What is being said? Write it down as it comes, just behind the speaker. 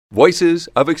Voices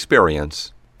of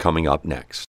Experience coming up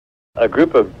next. A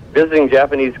group of visiting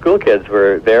Japanese school kids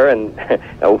were there, and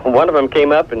one of them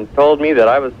came up and told me that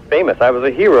I was famous. I was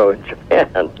a hero in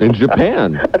Japan. In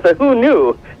Japan? I said, who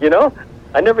knew? You know,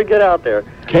 I never get out there.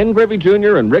 Ken Griffey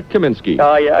Jr. and Rick Kaminsky.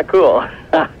 Oh, yeah, cool.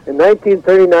 In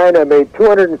 1939, I made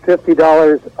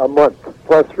 $250 a month,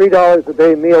 plus $3 a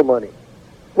day meal money,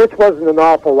 which wasn't an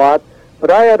awful lot,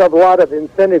 but I had a lot of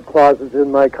incentive clauses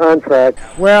in my contract.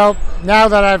 Well, now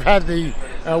that I've had the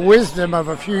wisdom of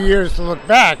a few years to look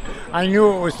back, I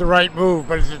knew it was the right move,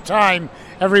 but at the time,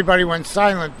 everybody went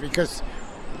silent because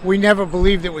we never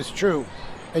believed it was true.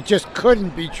 It just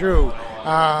couldn't be true.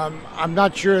 I'm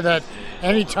not sure that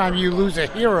anytime you lose a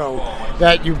hero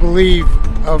that you believe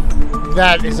of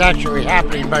that is actually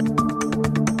happening, but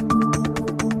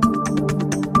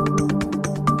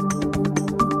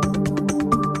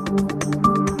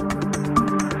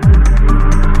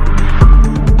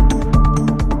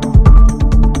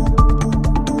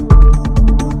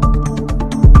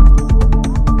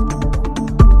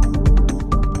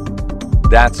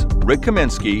That's Rick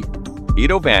Kaminsky,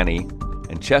 Ito Vanni,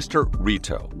 and Chester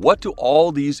Rito. What do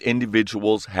all these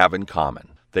individuals have in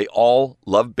common? They all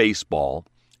love baseball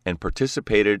and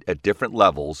participated at different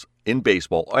levels in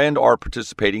baseball and are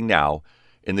participating now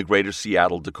in the greater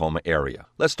Seattle-Tacoma area.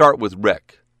 Let's start with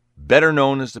Rick, better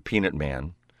known as the Peanut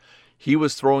Man. He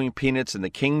was throwing peanuts in the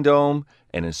Kingdome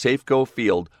and in Safeco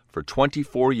Field for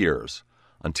 24 years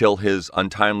until his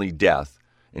untimely death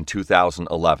in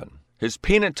 2011. His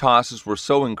peanut tosses were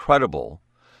so incredible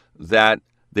that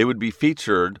they would be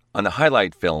featured on the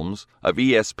highlight films of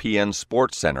ESPN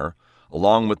SportsCenter,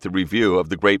 along with the review of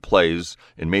the great plays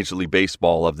in Major League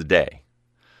Baseball of the day.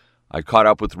 I caught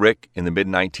up with Rick in the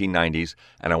mid-1990s,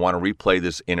 and I want to replay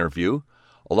this interview,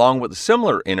 along with a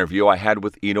similar interview I had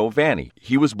with Ito Vanni.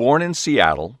 He was born in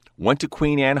Seattle, went to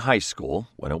Queen Anne High School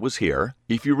when it was here.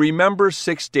 If you remember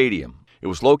Sick's Stadium, it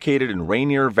was located in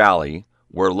Rainier Valley,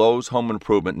 where Lowe's Home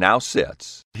Improvement now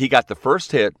sits. He got the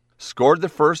first hit, scored the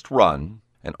first run,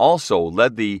 and also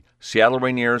led the Seattle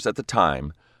Rainiers at the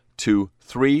time to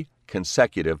 3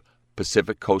 consecutive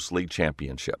Pacific Coast League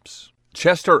championships.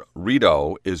 Chester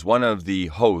Rito is one of the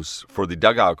hosts for the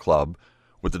Dugout Club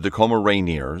with the Tacoma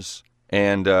Rainiers,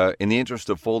 and in the interest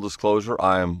of full disclosure,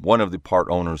 I am one of the part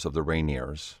owners of the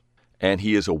Rainiers, and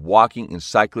he is a walking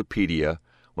encyclopedia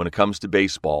when it comes to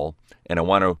baseball, and I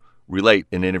want to relate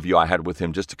an interview I had with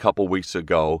him just a couple weeks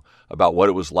ago about what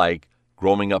it was like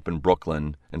growing up in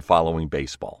Brooklyn and following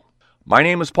baseball. My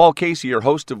name is Paul Casey, your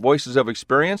host of Voices of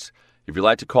Experience. If you'd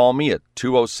like to call me at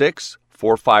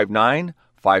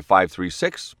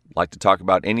 206-459-5536, I'd like to talk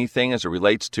about anything as it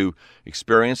relates to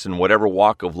experience in whatever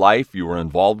walk of life you were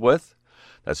involved with.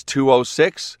 That's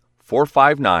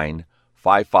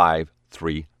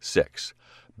 206-459-5536.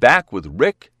 Back with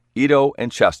Rick, Ito, and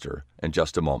Chester in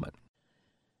just a moment.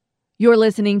 You're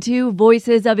listening to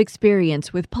Voices of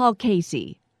Experience with Paul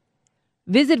Casey.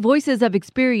 Visit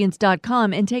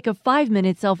voicesofexperience.com and take a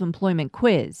 5-minute self-employment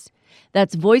quiz.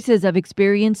 That's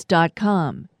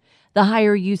voicesofexperience.com. The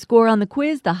higher you score on the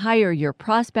quiz, the higher your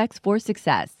prospects for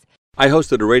success. I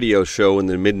hosted a radio show in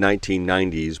the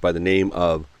mid-1990s by the name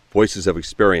of Voices of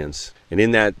Experience. And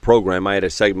in that program, I had a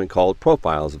segment called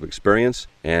Profiles of Experience.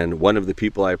 And one of the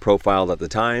people I profiled at the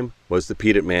time was the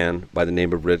Peanut Man by the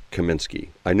name of Rick Kaminsky.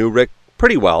 I knew Rick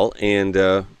pretty well and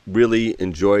really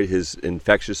enjoyed his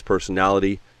infectious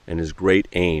personality and his great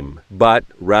aim. But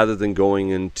rather than going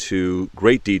into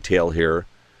great detail here,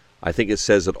 I think it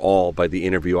says it all by the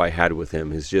interview I had with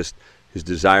him. His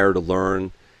desire to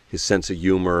learn, his sense of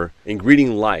humor, and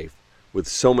greeting life with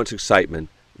so much excitement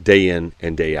day in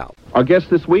and day out. Our guest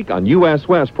this week on U.S.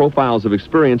 West Profiles of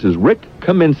Experience is Rick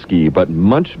Kaminsky, but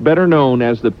much better known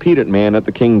as the Peanut Man at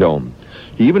the Kingdome.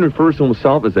 He even refers to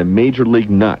himself as a major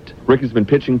league nut. Rick has been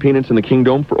pitching peanuts in the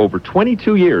Kingdome for over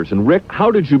 22 years. And Rick,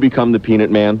 how did you become the Peanut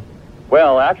Man?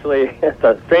 Well, actually, it's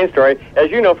a strange story.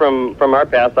 As you know from our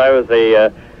past, I was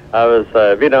a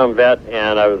Vietnam vet,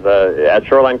 and I was at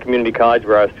Shoreline Community College,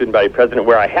 where I was student body president,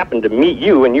 where I happened to meet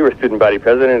you when you were student body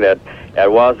president at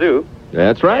Wazoo.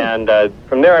 That's right. And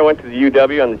from there, I went to the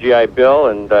UW on the GI Bill,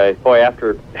 and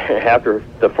after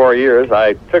the 4 years,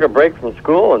 I took a break from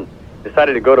school and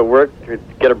decided to go to work to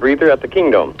get a breather at the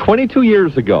Kingdome. 22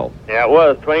 years ago. Yeah, it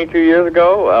was 22 years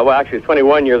ago. Well, actually, it's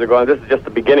 21 years ago, and this is just the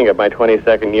beginning of my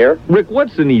 22nd year. Rick,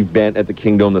 what's an event at the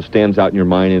Kingdome that stands out in your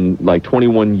mind in like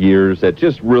 21 years that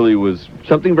just really was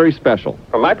something very special?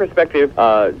 From my perspective,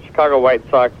 Chicago White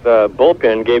Sox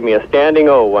bullpen gave me a standing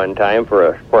O one time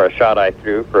for a shot I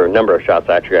threw, for a number of shots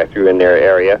actually I threw in their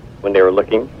area when they were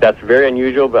looking. That's very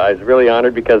unusual, but I was really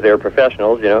honored because they were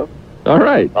professionals, you know. All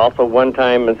right. Also, one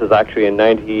time, this is actually in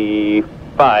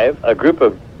 '95, a group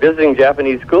of visiting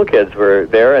Japanese school kids were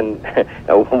there, and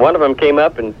one of them came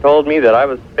up and told me that I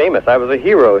was famous. I was a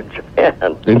hero in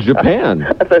Japan. In Japan?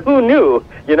 I said, who knew?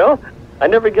 You know? I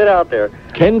never get out there.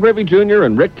 Ken Griffey Jr.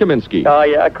 and Rick Kaminsky. Oh,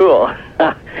 yeah, cool.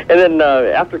 And then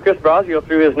after Chris Brosio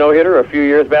threw his no-hitter a few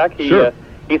years back, he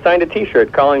signed a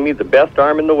T-shirt calling me the best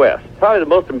arm in the West. Probably the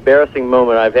most embarrassing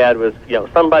moment I've had was,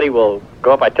 somebody will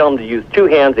go up, I tell them to use two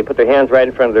hands, they put their hands right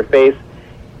in front of their face,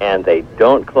 and they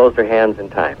don't close their hands in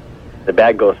time. The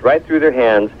bag goes right through their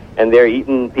hands, and they're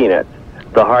eating peanuts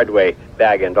the hard way,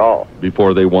 bag and all.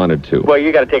 Before they wanted to. Well,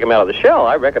 you got to take them out of the shell.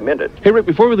 I recommend it. Hey, Rick,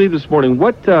 before we leave this morning,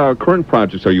 what current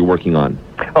projects are you working on?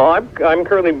 Oh, I'm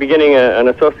currently beginning an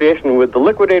association with the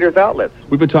Liquidators Outlets.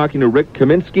 We've been talking to Rick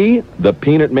Kaminsky, the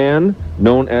Peanut Man,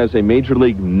 known as a Major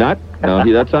League Nut. Now,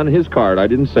 that's on his card. I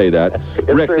didn't say that.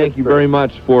 Rick, thank you very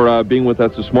much for being with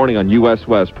us this morning on U.S.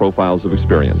 West Profiles of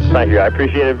Experience. Thank you. I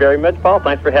appreciate it very much, Paul.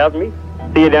 Thanks for having me.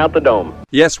 See you down at the Dome.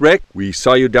 Yes, Rick, we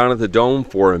saw you down at the Dome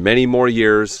for many more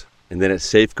years, and then at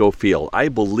Safeco Field. I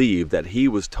believe that he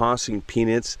was tossing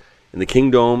peanuts in the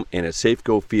Kingdome and at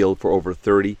Safeco Field for over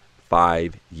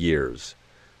 35 years.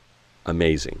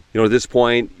 Amazing. At this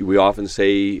point, we often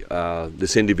say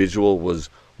this individual was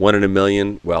 1 in a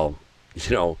million. Well,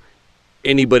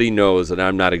 anybody knows that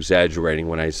I'm not exaggerating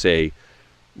when I say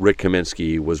Rick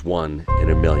Kaminsky was 1 in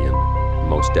a million,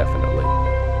 most definitely.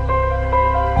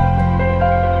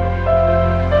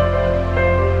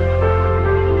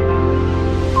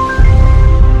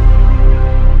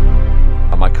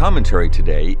 My commentary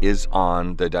today is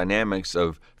on the dynamics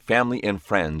of family and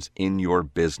friends in your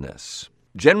business.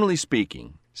 Generally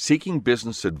speaking, seeking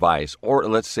business advice, or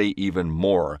let's say even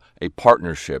more, a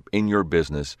partnership in your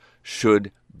business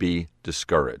should be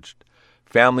discouraged.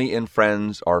 Family and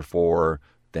friends are for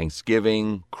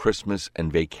Thanksgiving, Christmas,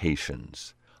 and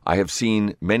vacations. I have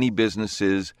seen many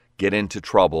businesses get into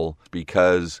trouble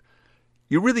because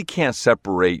you really can't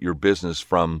separate your business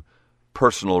from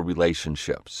personal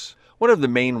relationships. One of the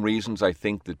main reasons I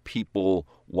think that people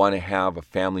want to have a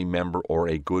family member or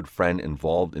a good friend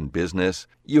involved in business,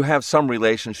 you have some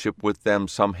relationship with them,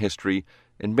 some history,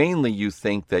 and mainly you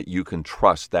think that you can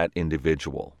trust that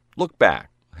individual. Look back.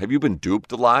 Have you been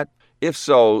duped a lot? If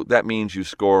so, that means you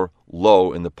score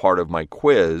low in the part of my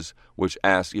quiz, which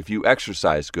asks if you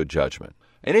exercise good judgment.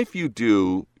 And if you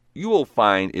do, you will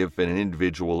find if an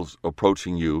individual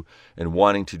approaching you and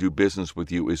wanting to do business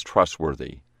with you is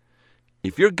trustworthy.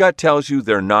 If your gut tells you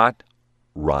they're not,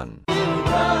 run.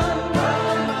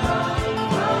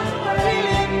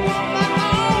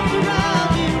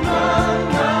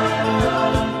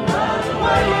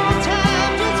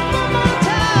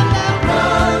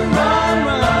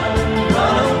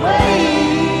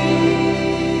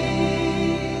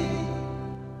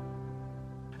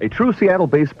 A true Seattle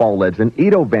baseball legend,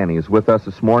 Ito Vanni, is with us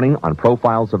this morning on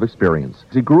Profiles of Experience.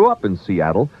 He grew up in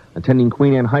Seattle, attending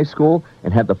Queen Anne High School,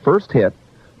 and had the first hit,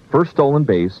 first stolen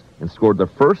base, and scored the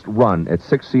first run at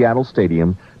 6 Seattle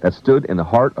Stadium that stood in the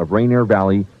heart of Rainier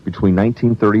Valley between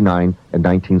 1939 and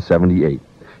 1978.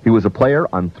 He was a player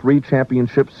on 3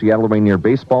 championship Seattle Rainier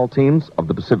baseball teams of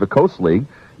the Pacific Coast League.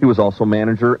 He was also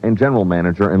manager and general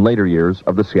manager in later years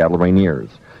of the Seattle Rainiers.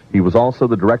 He was also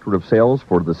the director of sales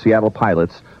for the Seattle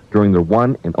Pilots during their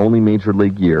one and only major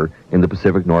league year in the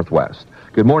Pacific Northwest.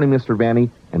 Good morning, Mr. Vanni,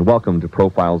 and welcome to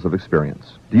Profiles of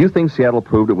Experience. Do you think Seattle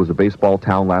proved it was a baseball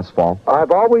town last fall?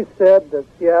 I've always said that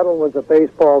Seattle was a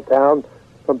baseball town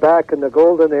from back in the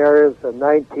golden eras of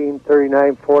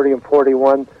 1939, 40, and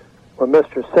 41, when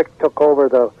Mr. Sick took over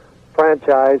the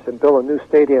franchise and built a new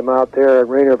stadium out there in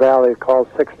Rainier Valley called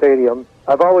Sick Stadium.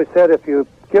 I've always said if you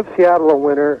give Seattle a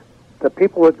winner, the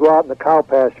people would go out in the cow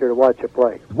pasture to watch you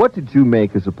play. What did you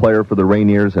make as a player for the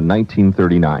Rainiers in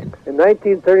 1939? In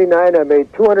 1939, I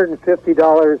made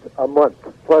 $250 a month,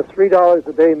 plus $3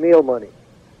 a day meal money,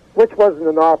 which wasn't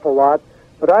an awful lot,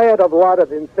 but I had a lot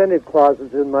of incentive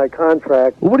clauses in my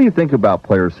contract. Well, what do you think about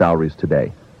player salaries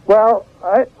today? Well,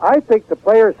 I think the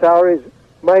player salaries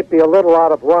might be a little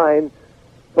out of line,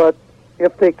 but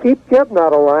if they keep getting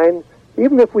out of line,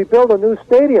 even if we build a new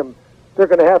stadium, they're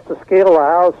going to have to scale the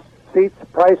house, seats,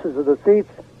 prices of the seats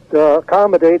to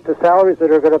accommodate the salaries that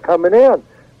are going to come in,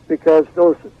 because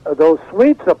those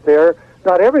suites up there,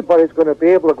 not everybody's going to be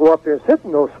able to go up there and sit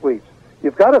in those suites.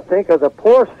 You've got to think of the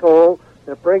poor soul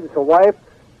that brings a wife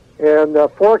and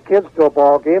 4 kids to a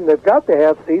ball game. They've got to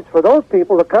have seats for those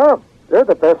people to come. They're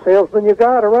the best salesmen you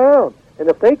got around, and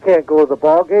if they can't go to the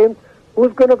ball game,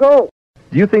 who's going to go?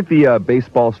 Do you think the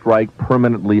baseball strike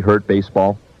permanently hurt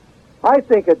baseball? I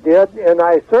think it did, and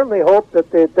I certainly hope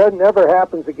that it never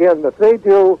happens again. If they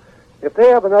do, if they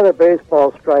have another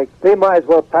baseball strike, they might as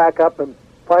well pack up and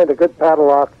find a good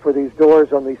padlock for these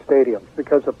doors on these stadiums,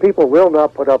 because the people will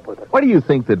not put up with it. Why do you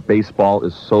think that baseball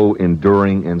is so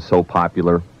enduring and so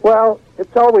popular? Well,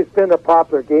 it's always been a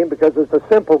popular game because it's a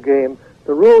simple game.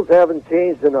 The rules haven't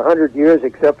changed in 100 years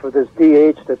except for this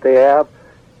DH that they have.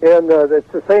 And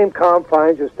it's the same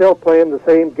confines. You're still playing the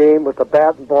same game with the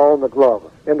bat and ball and the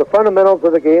glove. And the fundamentals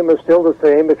of the game are still the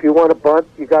same. If you want to bunt,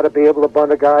 you got to be able to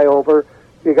bunt a guy over.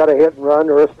 You got to hit and run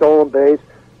or a stolen base.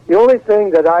 The only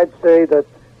thing that I'd say that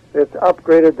it's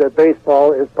upgraded to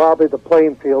baseball is probably the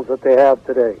playing fields that they have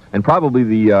today. And probably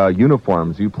the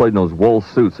uniforms. You played in those wool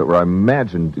suits that were, I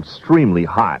imagine, extremely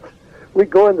hot. We'd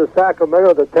go into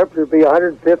Sacramento, the temperature would be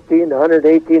 115,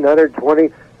 118, 120,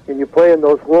 and you play in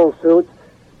those wool suits.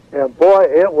 And boy,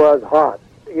 it was hot.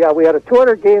 Yeah, we had a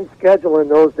 200-game schedule in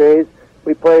those days.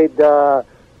 We played a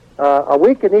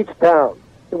week in each town,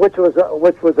 which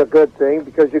was a good thing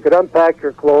because you could unpack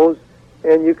your clothes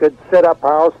and you could set up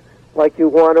house like you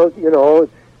want to, you know.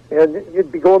 And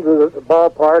you'd be going to the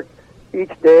ballpark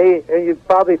each day, and you'd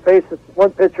probably face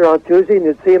one pitcher on Tuesday, and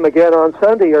you'd see him again on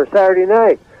Sunday or Saturday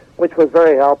night, which was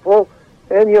very helpful.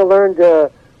 And you learned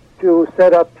to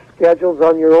set up schedules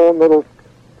on your own little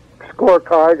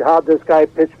scorecard. How this guy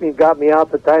pitched me, got me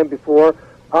out the time before.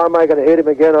 How am I going to hit him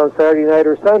again on Saturday night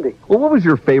or Sunday? Well, what was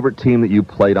your favorite team that you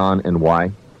played on and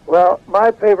why? Well,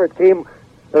 my favorite team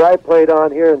that I played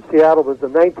on here in Seattle was the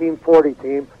 1940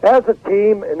 team. As a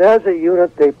team and as a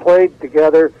unit, they played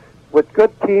together with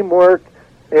good teamwork.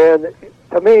 And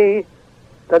to me,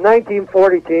 the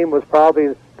 1940 team was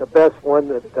probably the best one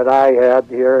that I had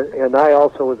here. And I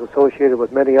also was associated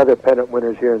with many other pennant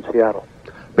winners here in Seattle.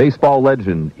 Baseball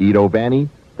legend Edo Vanni,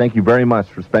 thank you very much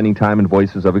for spending time in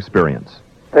Voices of Experience.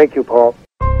 Thank you, Paul.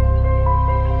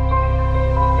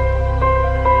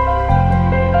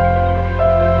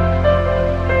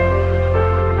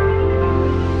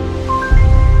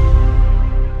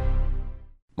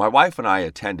 My wife and I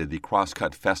attended the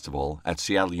Crosscut Festival at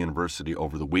Seattle University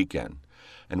over the weekend,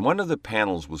 and one of the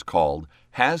panels was called,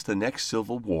 "Has the Next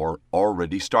Civil War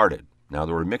Already Started?" Now,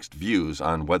 there were mixed views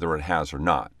on whether it has or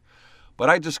not, but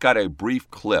I just got a brief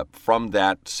clip from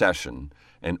that session,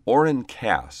 and Orrin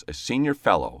Cass, a senior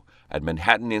fellow at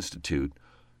Manhattan Institute,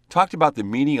 talked about the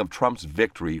meaning of Trump's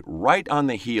victory right on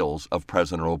the heels of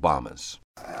President Obama's.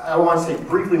 I want to say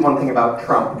briefly one thing about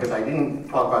Trump, because I didn't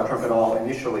talk about Trump at all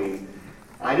initially.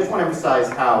 I just want to emphasize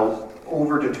how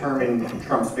overdetermined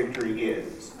Trump's victory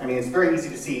is. I mean, it's very easy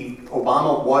to see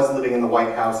Obama was living in the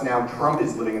White House, now Trump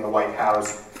is living in the White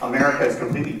House. America is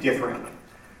completely different.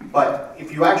 But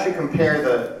if you actually compare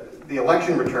the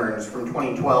election returns from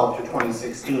 2012 to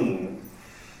 2016,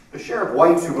 the share of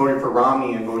whites who voted for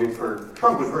Romney and voted for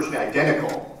Trump was virtually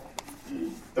identical.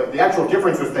 The actual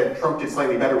difference was that Trump did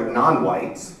slightly better with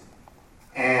non-whites,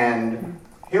 and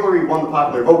Hillary won the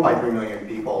popular vote by 3 million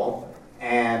people.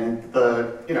 And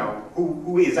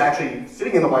who is actually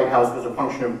sitting in the White House was a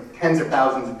function of tens of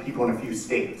thousands of people in a few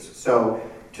states. So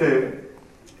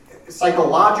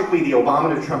psychologically, the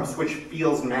Obama to Trump switch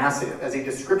feels massive. As a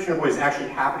description of what is actually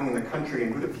happening in the country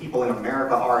and who the people in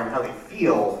America are and how they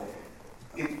feel,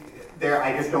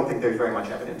 I just don't think there's very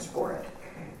much evidence for it.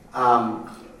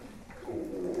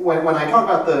 When I talk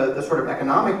about the sort of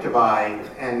economic divide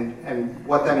and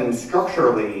what that means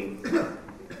structurally,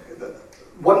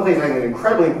 one place I think is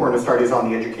incredibly important to start is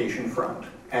on the education front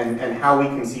and how we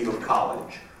conceive of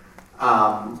college.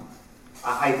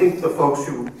 I think the folks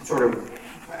who sort of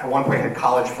at one point had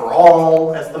college for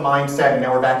all as the mindset, and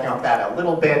now we're backing off that a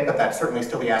little bit, but that's certainly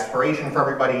still the aspiration for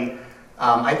everybody.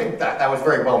 I think that was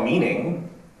very well-meaning,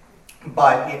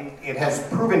 but it has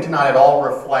proven to not at all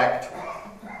reflect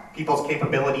people's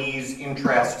capabilities,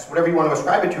 interests, whatever you want to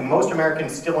ascribe it to. Most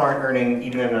Americans still aren't earning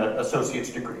even an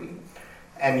associate's degree.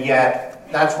 And yet,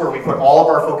 that's where we put all of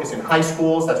our focus in high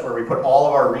schools, that's where we put all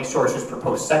of our resources for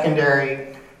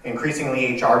post-secondary.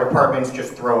 Increasingly, HR departments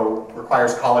just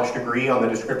requires college degree on the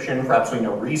description for absolutely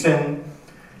no reason.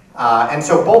 And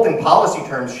so both in policy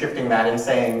terms, shifting that and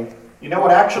saying, you know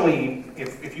what, actually,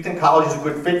 if you think college is a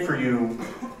good fit for you,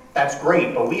 that's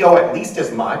great, but we owe at least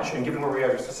as much, and given where we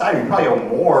are as a society, we probably owe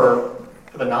more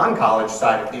to the non-college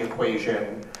side of the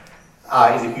equation,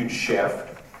 is a huge shift.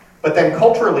 But then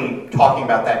culturally talking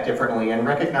about that differently and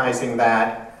recognizing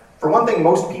that, for one thing,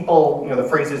 most people, the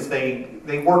phrase is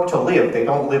they work to live, they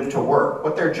don't live to work.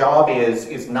 What their job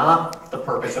is not the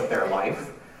purpose of their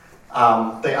life.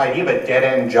 The idea of a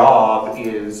dead-end job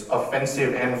is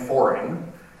offensive and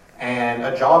foreign, and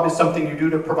a job is something you do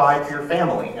to provide for your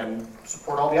family and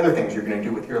support all the other things you're going to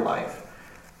do with your life.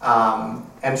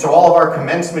 And so all of our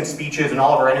commencement speeches and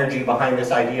all of our energy behind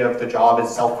this idea of the job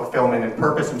as self-fulfillment and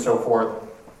purpose and so forth,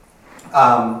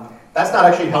 that's not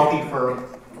actually healthy for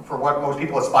what most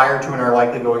people aspire to and are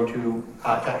likely going to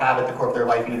have at the core of their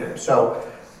life either. So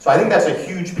I think that's a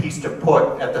huge piece to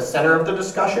put at the center of the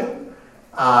discussion.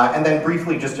 And then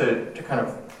briefly, just to kind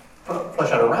of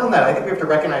flesh out around that, I think we have to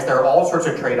recognize there are all sorts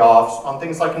of trade-offs on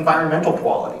things like environmental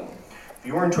quality. If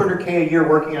you earn $200K a year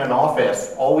working in an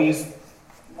office, always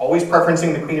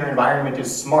preferencing the cleaner environment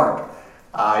is smart.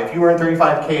 If you earn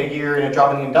 $35K a year in a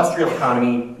job in the industrial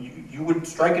economy, you would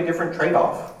strike a different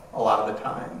trade-off a lot of the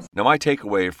times. Now, my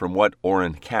takeaway from what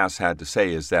Orrin Cass had to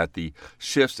say is that the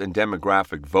shifts in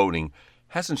demographic voting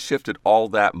hasn't shifted all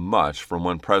that much from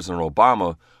when President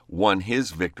Obama won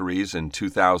his victories in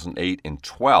 2008 and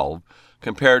 12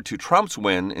 compared to Trump's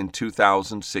win in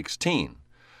 2016.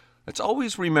 Let's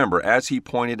always remember, as he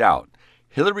pointed out,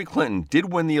 Hillary Clinton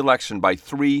did win the election by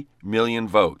 3 million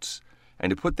votes. And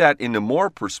to put that into more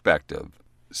perspective,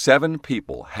 7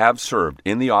 people have served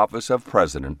in the office of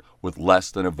president with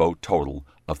less than a vote total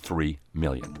of 3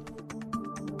 million.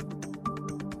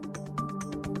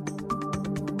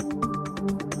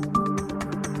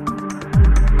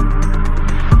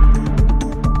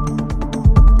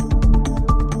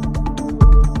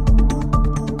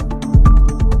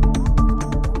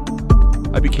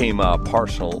 I became a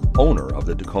partial owner of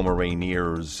the Tacoma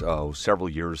Rainiers several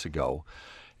years ago.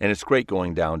 And it's great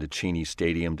going down to Cheney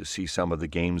Stadium to see some of the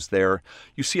games there.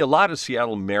 You see a lot of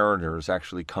Seattle Mariners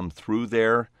actually come through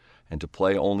there and to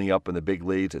play only up in the big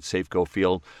leagues at Safeco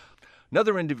Field.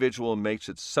 Another individual who makes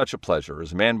it such a pleasure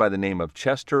is a man by the name of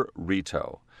Chester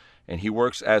Rito. And he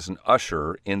works as an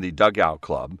usher in the Dugout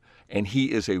Club. And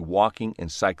he is a walking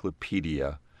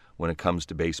encyclopedia when it comes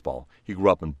to baseball. He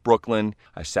grew up in Brooklyn.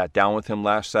 I sat down with him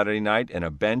last Saturday night on a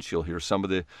bench. You'll hear some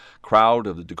of the crowd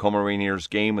of the Tacoma Rainiers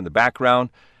game in the background.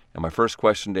 And my first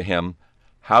question to him,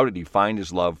 how did he find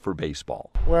his love for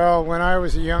baseball? Well, when I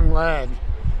was a young lad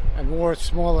and wore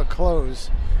smaller clothes,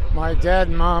 my dad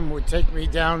and mom would take me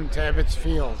down to Ebbets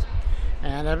Field.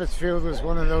 And Ebbets Field was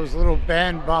one of those little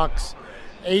bandbox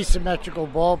asymmetrical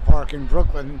ballpark in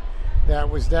Brooklyn that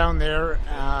was down there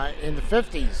in the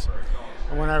 50s.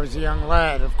 And when I was a young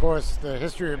lad, of course, the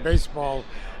history of baseball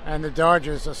and the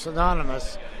Dodgers are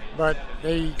synonymous, but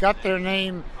they got their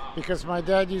name because my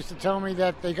dad used to tell me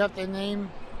that they got their name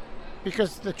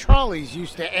because the trolleys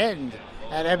used to end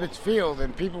at Ebbets Field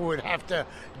and people would have to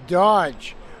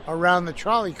dodge around the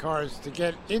trolley cars to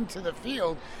get into the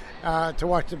field to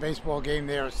watch the baseball game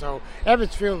there. So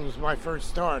Ebbets Field was my first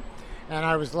start, and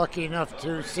I was lucky enough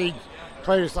to see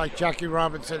players like Jackie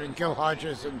Robinson and Gil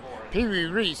Hodges and Pee Wee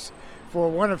Reese for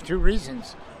one of two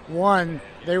reasons. One,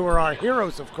 they were our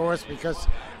heroes, of course, because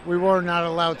we were not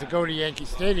allowed to go to Yankee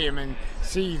Stadium and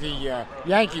see the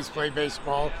Yankees play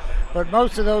baseball. But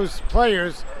most of those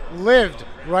players lived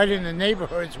right in the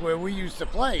neighborhoods where we used to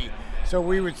play. So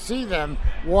we would see them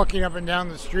walking up and down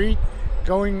the street,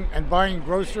 going and buying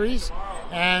groceries.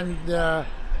 And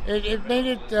it made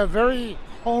it a very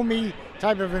homey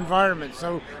type of environment.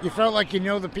 So you felt like you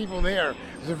know the people there.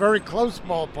 It was a very close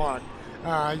ballpark.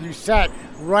 You sat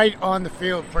right on the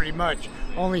field pretty much.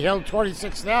 Only held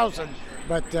 26,000,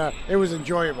 but it was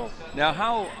enjoyable. Now,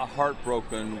 how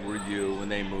heartbroken were you when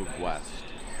they moved west?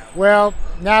 Well,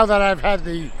 now that I've had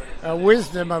the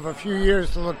wisdom of a few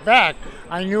years to look back,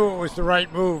 I knew it was the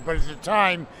right move, but at the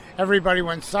time, everybody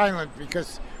went silent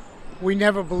because we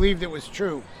never believed it was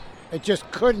true. It just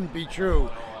couldn't be true.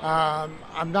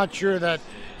 I'm not sure that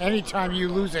anytime you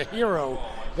lose a hero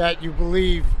that you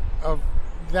believe of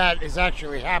that is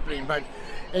actually happening, but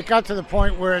it got to the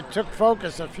point where it took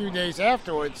focus a few days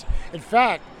afterwards. In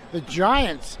fact, the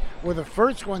Giants were the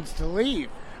first ones to leave.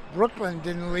 Brooklyn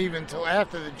didn't leave until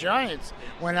after the Giants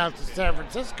went out to San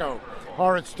Francisco.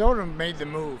 Horace Stodham made the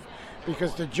move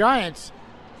because the Giants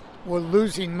were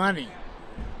losing money.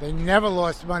 They never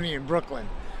lost money in Brooklyn.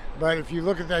 But if you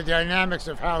look at the dynamics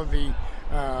of how the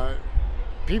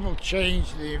people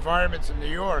changed the environments in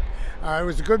New York, it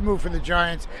was a good move for the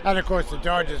Giants and, of course, the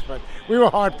Dodgers, but we were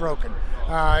heartbroken.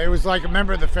 It was like a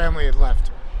member of the family had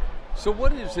left. So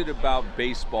what is it about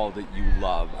baseball that you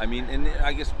love? I mean, and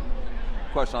I guess the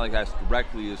question I like to ask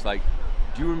directly is like,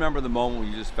 do you remember the moment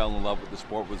when you just fell in love with the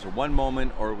sport? Was there one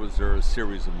moment or was there a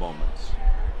series of moments?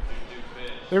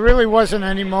 There really wasn't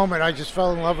any moment. I just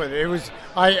fell in love with it. It was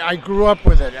I grew up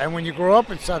with it, and when you grow up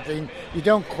with something, you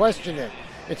don't question it.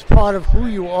 It's part of who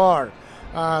you are.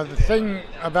 The thing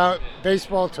about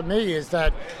baseball to me is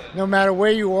that no matter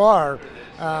where you are,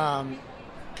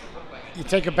 you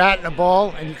take a bat and a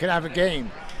ball and you can have a game.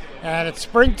 And at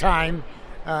springtime,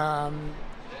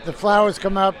 the flowers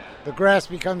come up, the grass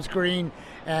becomes green,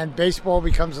 and baseball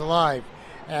becomes alive.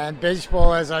 And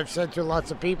baseball, as I've said to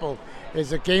lots of people,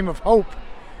 is a game of hope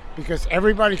because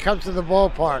everybody comes to the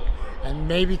ballpark, and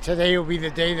maybe today will be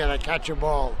the day that I catch a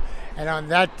ball. And on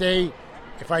that day,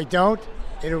 if I don't,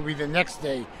 it'll be the next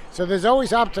day. So there's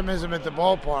always optimism at the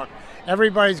ballpark.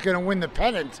 Everybody's going to win the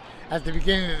pennant at the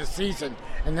beginning of the season,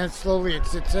 and then slowly it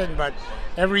sits in, but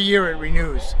every year it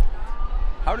renews.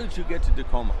 How did you get to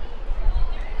Tacoma?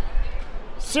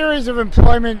 Series of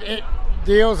employment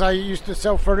deals. I used to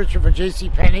sell furniture for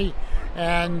JCPenney,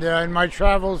 and in my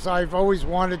travels I've always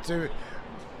wanted to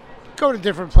go to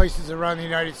different places around the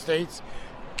United States.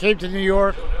 Came to New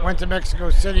York, went to Mexico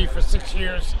City for 6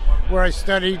 years where I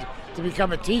studied to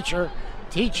become a teacher.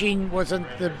 Teaching wasn't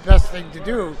the best thing to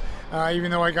do,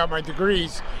 even though I got my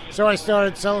degrees. So I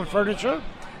started selling furniture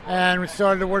and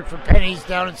started to work for Penny's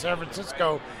down in San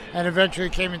Francisco, and eventually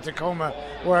came in Tacoma,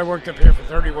 where I worked up here for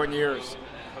 31 years.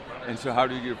 And so how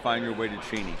did you find your way to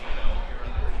Cheney?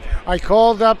 I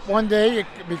called up one day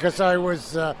because I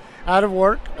was out of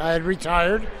work. I had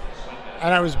retired,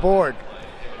 and I was bored.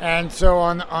 And so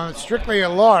on strictly a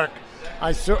lark,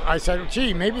 I said,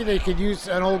 gee, maybe they could use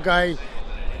an old guy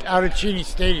out at Cheney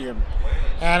Stadium.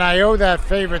 And I owe that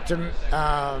favor to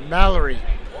Mallory,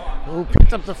 who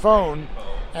picked up the phone,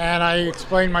 and I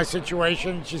explained my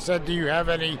situation. She said, do you have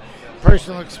any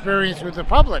personal experience with the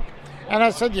public? And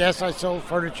I said, yes, I sold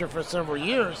furniture for several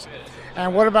years.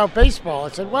 And what about baseball? I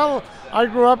said, well, I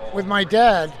grew up with my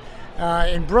dad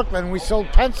in Brooklyn. We sold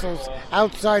pencils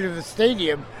outside of the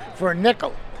stadium for a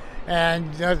nickel.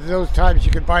 And those times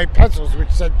you could buy pencils which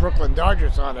said Brooklyn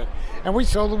Dodgers on it. And we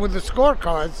sold them with the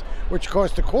scorecards, which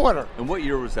cost a quarter. And what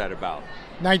year was that about?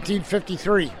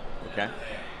 1953. Okay.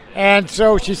 And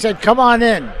so she said, come on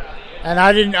in. And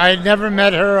I had never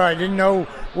met her. I didn't know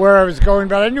where I was going,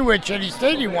 but I knew where Cheney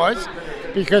Stadium was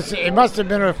because it must have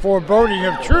been a foreboding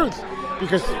of truth.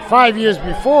 Because 5 years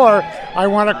before, I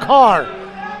won a car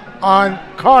on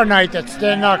car night that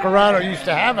Stan Nacarado used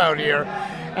to have out here.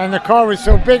 And the car was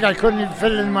so big I couldn't even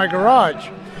fit it in my garage.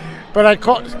 But I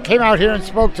came out here and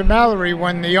spoke to Mallory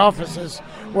when the offices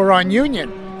were on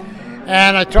Union.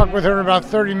 And I talked with her about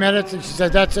 30 minutes, and she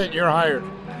said, that's it, you're hired.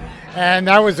 And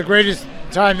that was the greatest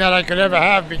time that I could ever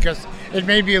have because it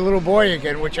made me a little boy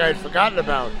again, which I had forgotten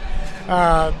about.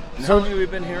 How long have you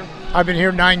been here? I've been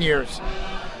here 9 years.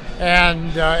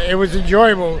 And it was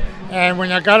enjoyable. And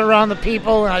when I got around the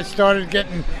people and I started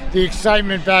getting the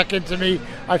excitement back into me,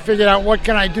 I figured out what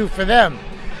can I do for them.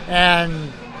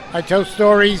 And I tell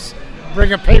stories,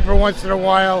 bring a paper once in a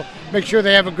while, make sure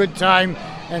they have a good time.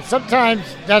 And sometimes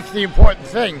that's the important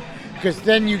thing, because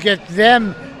then you get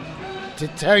them to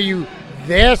tell you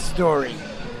their story.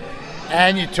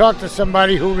 And you talk to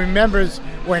somebody who remembers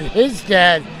when his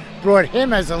dad brought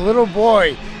him as a little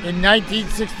boy in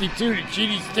 1962 to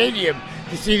Cheney Stadium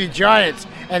to see the Giants,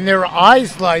 and their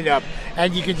eyes light up,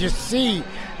 and you can just see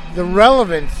the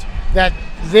relevance that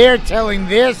they're telling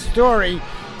their story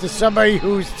to somebody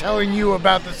who's telling you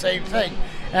about the same thing.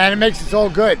 And it makes it all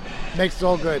good.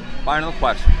 Final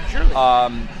question. Sure.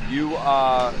 You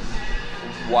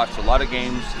watched a lot of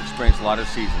games, experienced a lot of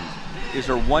seasons. Is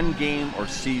there one game or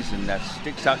season that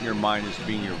sticks out in your mind as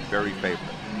being your very favorite?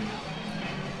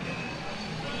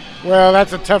 Well,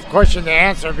 that's a tough question to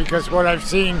answer because what I've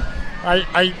seen,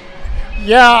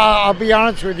 I'll be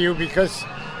honest with you because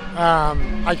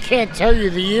I can't tell you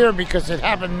the year because it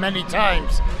happened many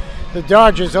times. The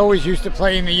Dodgers always used to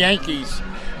play in the Yankees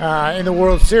in the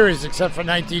World Series except for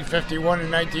 1951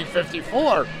 and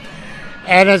 1954.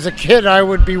 And as a kid, I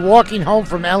would be walking home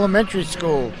from elementary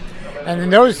school. And in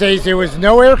those days, there was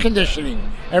no air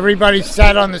conditioning. Everybody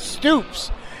sat on the stoops.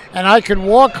 And I could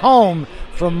walk home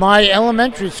from my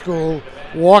elementary school,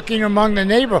 walking among the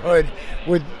neighborhood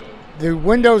with the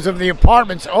windows of the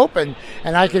apartments open,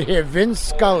 and I could hear Vin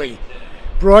Scully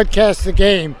broadcast the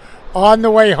game on the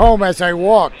way home as I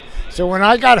walked. So when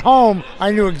I got home,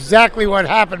 I knew exactly what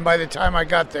happened by the time I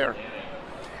got there.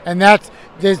 And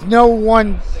there's no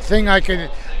one thing I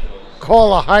could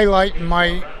call a highlight in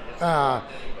my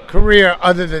career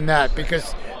other than that,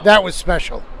 because that was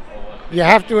special. You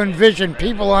have to envision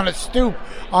people on a stoop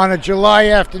on a July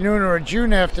afternoon or a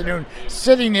June afternoon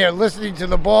sitting there listening to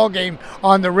the ball game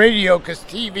on the radio because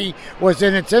TV was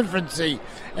in its infancy.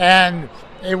 And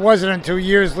it wasn't until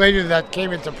years later that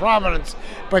came into prominence.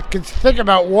 But think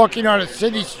about walking on a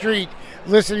city street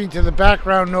listening to the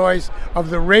background noise of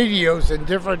the radios in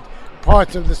different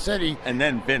parts of the city. And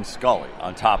then Vin Scully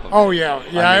on top of it. Oh,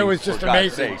 yeah. It was just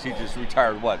amazing. Sakes, he just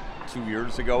retired, 2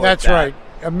 years ago? That's right.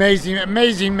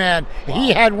 Amazing man. Wow.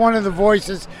 He had one of the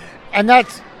voices, and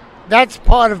that's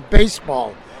part of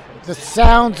baseball. the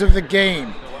sounds of the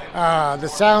game, the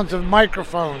sounds of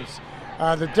microphones,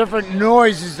 the different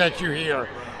noises that you hear.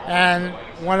 And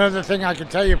one other thing I can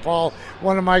tell you, Paul,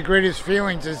 one of my greatest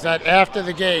feelings is that after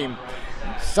the game,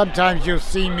 sometimes you'll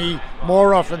see me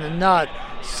more often than not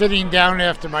sitting down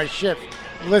after my shift,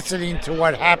 listening to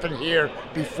what happened here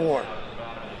before.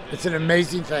 It's an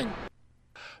amazing thing.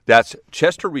 That's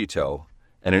Chester Rito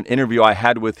and an interview I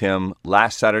had with him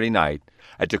last Saturday night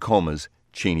at Tacoma's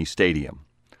Cheney Stadium.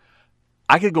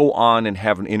 I could go on and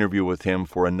have an interview with him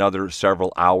for another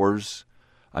several hours.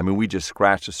 I mean, we just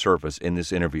scratched the surface in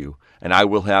this interview, and I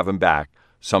will have him back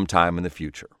sometime in the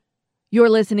future. You're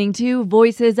listening to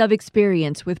Voices of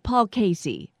Experience with Paul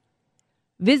Casey.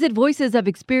 Visit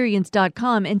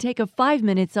voicesofexperience.com and take a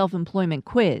 5-minute self-employment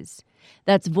quiz.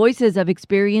 That's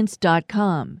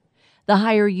voicesofexperience.com. The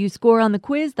higher you score on the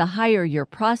quiz, the higher your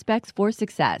prospects for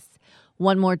success.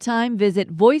 One more time,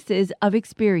 visit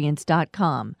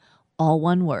voicesofexperience.com. All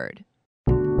one word.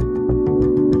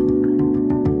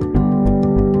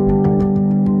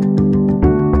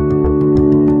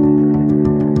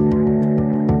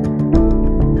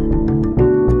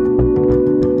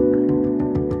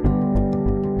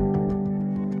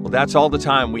 That's all the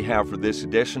time we have for this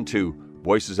edition to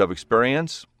Voices of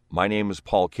Experience. My name is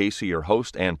Paul Casey, your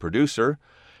host and producer.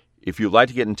 If you'd like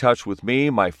to get in touch with me,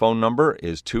 my phone number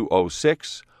is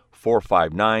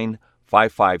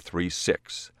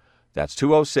 206-459-5536. That's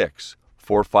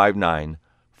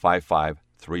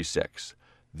 206-459-5536.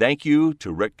 Thank you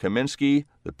to Rick Kaminsky,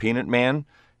 the Peanut Man,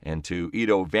 and to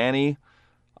Edo Vanni.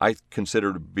 I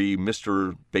consider to be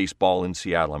Mr. Baseball in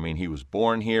Seattle. I mean, he was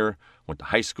born here, went to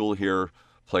high school here,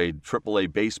 played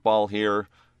AAA baseball here,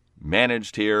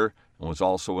 managed here, and was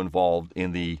also involved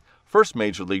in the first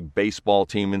Major League Baseball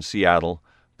team in Seattle,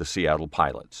 the Seattle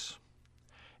Pilots.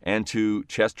 And to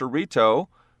Chester Rito,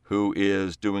 who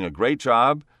is doing a great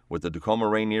job with the Tacoma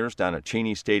Rainiers down at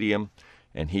Cheney Stadium,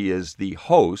 and he is the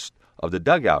host of the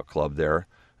Dugout Club there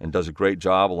and does a great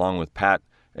job along with Pat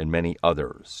and many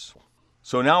others.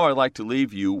 So now I'd like to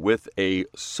leave you with a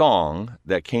song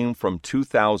that came from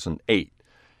 2008.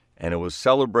 And it was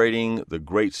celebrating the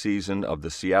great season of the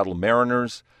Seattle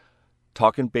Mariners,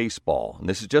 talking baseball. And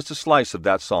this is just a slice of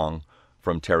that song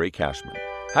from Terry Cashman.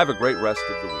 Have a great rest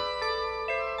of the week.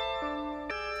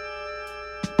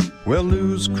 Well,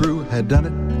 Lou's crew had done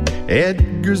it,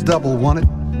 Edgar's double won it,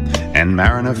 and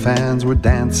Mariner fans were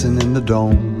dancing in the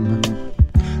dome.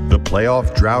 The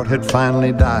playoff drought had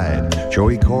finally died.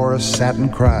 Joey Cora sat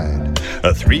and cried.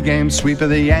 A 3-game sweep of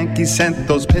the Yankees sent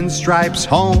those pinstripes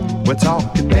home. We're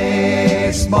talking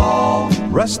baseball.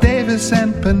 Russ Davis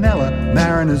and Piniella,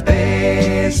 Mariners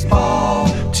baseball.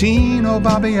 Tino,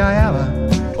 Bobby Ayala.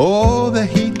 Oh, the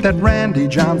heat that Randy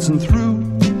Johnson threw.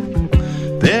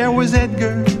 There was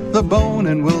Edgar, the Bone,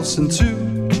 and Wilson too.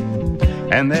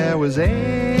 And there was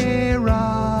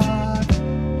A-Rod,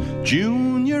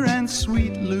 Junior, and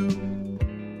Sweet Lou.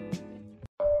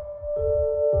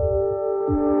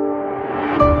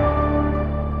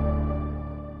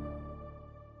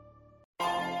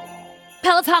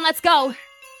 Peloton, let's go!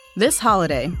 This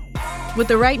holiday, with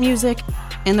the right music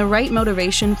and the right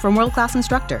motivation from world-class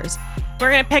instructors,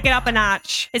 we're gonna pick it up a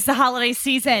notch. It's the holiday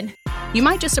season. You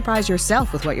might just surprise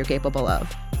yourself with what you're capable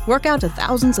of. Work out to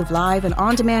thousands of live and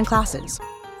on-demand classes,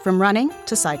 from running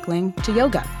to cycling to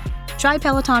yoga. Try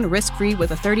Peloton risk-free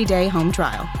with a 30-day home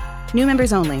trial. New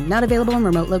members only, not available in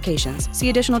remote locations. See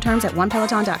additional terms at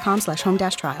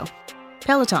onepeloton.com/home-trial.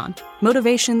 Peloton,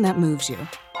 motivation that moves you.